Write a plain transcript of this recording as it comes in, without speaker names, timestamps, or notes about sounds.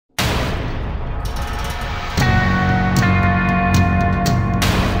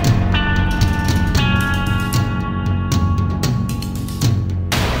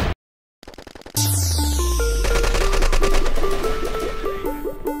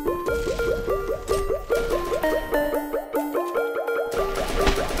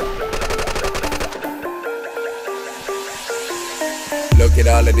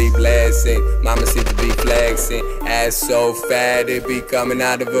all of these blessings. Mama seems to be flexing. Ass so fat, it be coming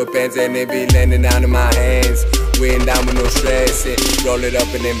out of her pants and it be landing out of my hands. We ain't down with no stressing. Roll it up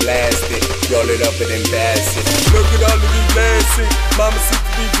and then blast it. Roll it up and then pass it. Look at all of these blessings. Mama seems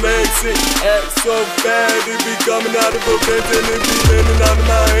to be flexing. Ass so fat, it be coming out of her pants and it be landing out of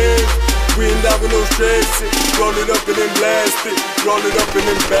my hands. We ain't down with no stressing. Roll it up and then blast it. Roll it up and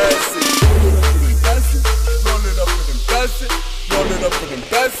then pass it. Roll it up and then pass it. Roll it up and then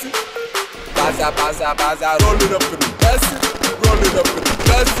pass it. Pasa, pasa, pasa. Roll it up and then pass it. Roll it up and then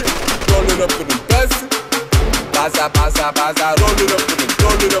pass it. Roll it up and then pass it. Pasa, pasa, pasa. Roll it up and then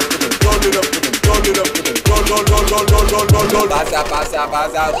roll it up and then roll it up and then roll it up and then roll. Pasa, pasa,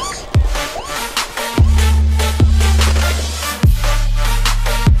 pasa.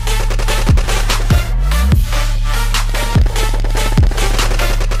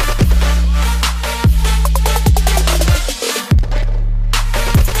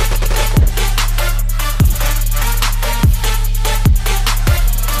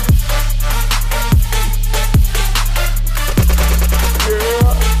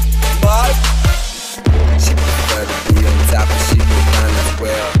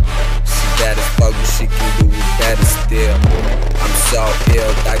 She can do it better still. I'm so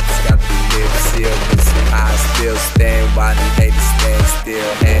ill, doctors got the lips sealed. But I still stand while them haters stand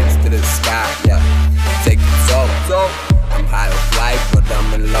still. Hands to the sky, yeah. Take it so. I'm high of life, but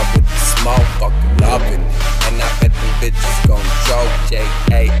I'm in love with the smoke. Fucking loving it. And I bet them bitches gon' choke.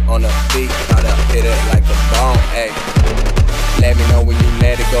 J.A. on the beat, how to hit it like a bone, ayy. Let me know when you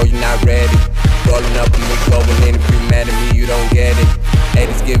let it go, you're not ready. Rolling up and we going in, if you mad at me, you don't get it.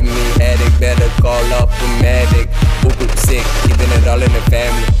 Haters giving me headache, better call up a medic. Vuku sick, keeping it all in the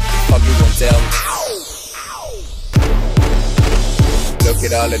family. Fuck you gon' tell me. Look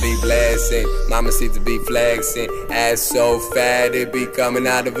at all of these blessings. Mama seems to be flexing. Ass so fat, it be coming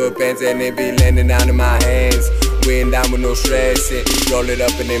out of her pants and it be landing out of my hands. We ain't down with no stressing. Roll it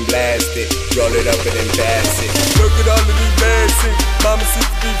up and then blast it. Roll it up and then pass it. Look at all of these blessings. Mama seems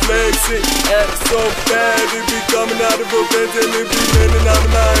to be flexing. Ass so fat, it be coming out of her pants and it be landing out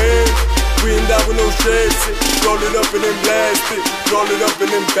of my hands. We ain't down with no stressing. Roll it up and then blast it. Roll it up and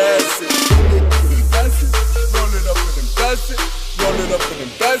then pass it. Roll it up and then pass it. Roll it up and then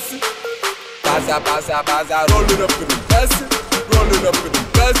pass it. Pasa, pasa, pasa. Roll it up and then pass it. Roll it up and then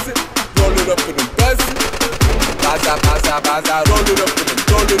pass it. Roll it up and then pass it. Pasa, pasa, pasa. Roll it up and then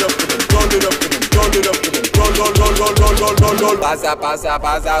roll it up and then roll it up and then roll it up and then roll. Pasa, pasa,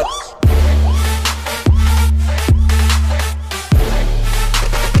 pasa.